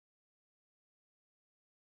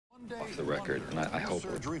off the record, and I hope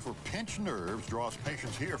Surgery for pinched nerves draws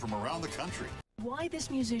patients here from around the country. Why this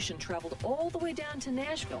musician traveled all the way down to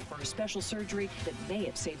Nashville for a special surgery that may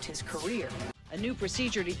have saved his career. A new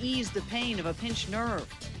procedure to ease the pain of a pinched nerve.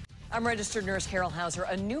 I'm registered nurse Carol Hauser.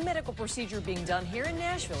 A new medical procedure being done here in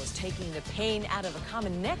Nashville is taking the pain out of a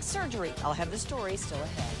common neck surgery. I'll have the story still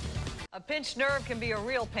ahead. A pinched nerve can be a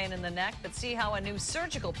real pain in the neck, but see how a new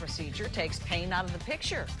surgical procedure takes pain out of the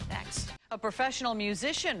picture. Next. A professional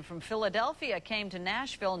musician from Philadelphia came to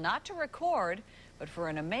Nashville not to record, but for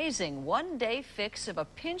an amazing one-day fix of a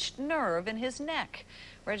pinched nerve in his neck.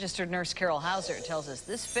 Registered nurse Carol Hauser tells us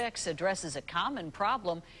this fix addresses a common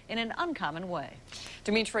problem in an uncommon way.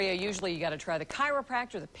 Demetria, usually you got to try the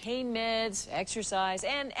chiropractor, the pain meds, exercise,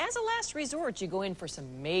 and as a last resort, you go in for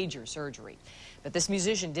some major surgery. But this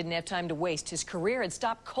musician didn't have time to waste. His career had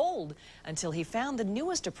stopped cold until he found the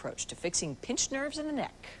newest approach to fixing pinched nerves in the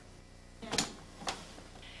neck.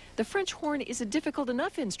 The French horn is a difficult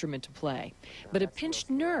enough instrument to play, but a pinched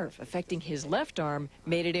nerve affecting his left arm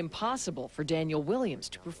made it impossible for Daniel Williams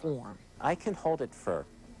to perform. I can hold it for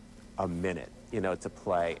a minute, to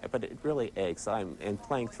play, but it really aches. I'm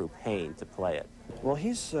playing through pain to play it. Well,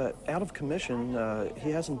 he's out of commission.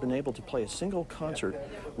 He hasn't been able to play a single concert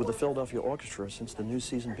with the Philadelphia Orchestra since the new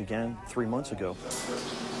season began 3 months ago.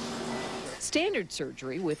 Standard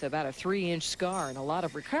surgery with about a 3-inch scar and a lot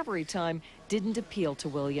of recovery time didn't appeal to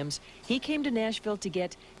Williams. He came to Nashville to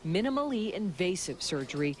get minimally invasive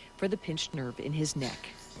surgery for the pinched nerve in his neck.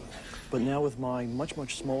 But now with my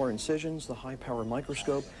much smaller incisions, the high-power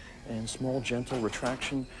microscope, and small, gentle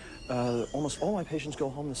retraction, almost all my patients go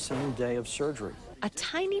home the same day of surgery. A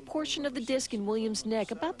tiny portion of the disc in Williams'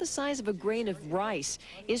 neck, about the size of a grain of rice,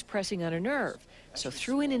 is pressing on a nerve. So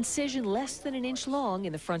through an incision less than an inch long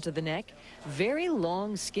in the front of the neck, very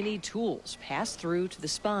long, skinny tools pass through to the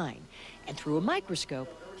spine. And through a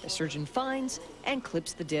microscope, the surgeon finds and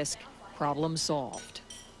clips the disc. Problem solved.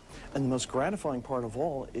 And the most gratifying part of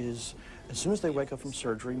all is, as soon as they wake up from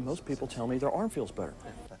surgery, most people tell me their arm feels better.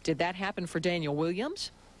 Did that happen for Daniel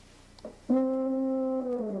Williams?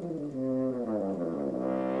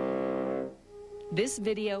 This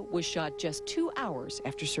video was shot just 2 hours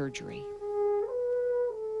after surgery.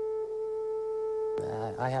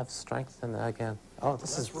 I have strength in again. Oh,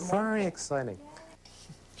 this is very exciting.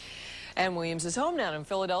 And Williams is home now in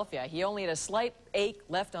Philadelphia. He only had a slight ache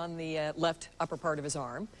left on the left upper part of his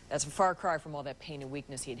arm. That's a far cry from all that pain and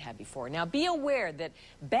weakness he'd had before. Now, be aware that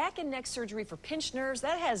back and neck surgery for pinched nerves,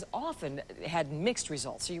 that has often had mixed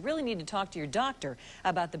results. So you really need to talk to your doctor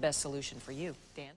about the best solution for you. Dan?